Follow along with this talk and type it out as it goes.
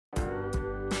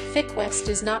FitQuest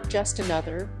is not just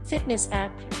another fitness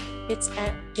app. It's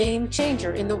a game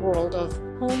changer in the world of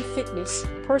home fitness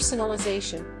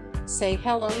personalization. Say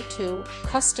hello to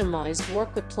customized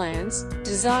workout plans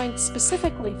designed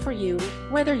specifically for you.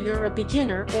 Whether you're a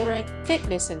beginner or a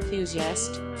fitness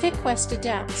enthusiast, FitQuest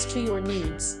adapts to your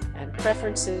needs and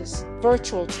preferences.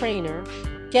 Virtual trainer.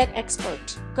 Get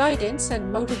expert guidance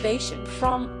and motivation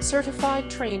from certified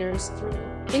trainers through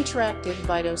interactive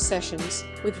video sessions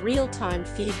with real-time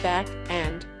feedback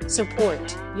and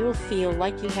support. You'll feel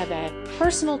like you have a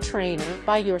personal trainer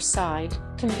by your side.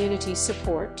 Community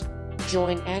support.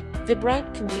 Join a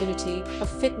vibrant community of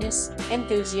fitness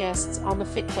enthusiasts on the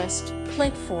FitQuest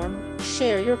platform.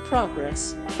 Share your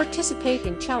progress, participate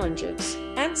in challenges,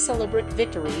 and celebrate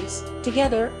victories.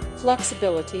 Together,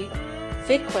 flexibility.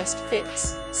 FitQuest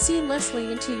fits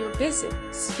seamlessly into your busy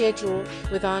schedule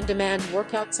with on-demand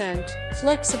workouts and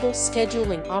flexible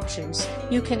scheduling options.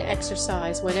 You can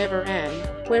exercise whenever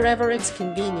and wherever it's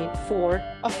convenient. For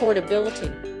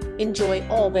affordability. Enjoy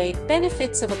all the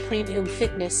benefits of a premium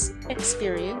fitness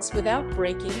experience without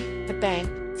breaking the bank.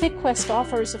 FitQuest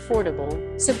offers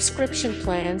affordable subscription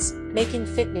plans, making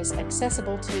fitness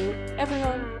accessible to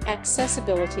everyone.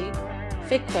 Accessibility.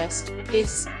 FitQuest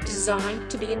is designed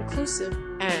to be inclusive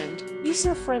and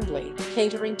user-friendly,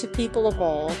 catering to people of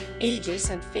all ages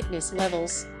and fitness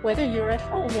levels. Whether you're at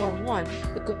home or on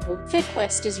the go,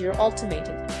 FitQuest is your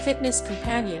ultimate fitness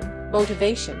companion.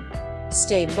 Motivation.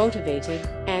 Stay motivated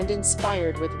and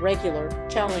inspired with regular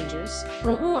challenges,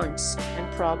 rewards,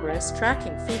 and progress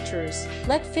tracking features.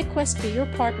 Let FitQuest be your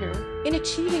partner in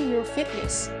achieving your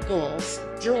fitness goals.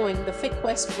 Join the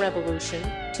FitQuest revolution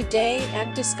today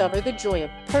and discover the joy of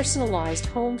personalized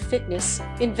home fitness.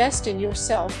 Invest in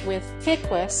yourself with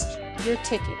FitQuest, your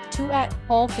ticket to a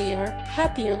healthier,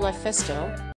 happier lifestyle.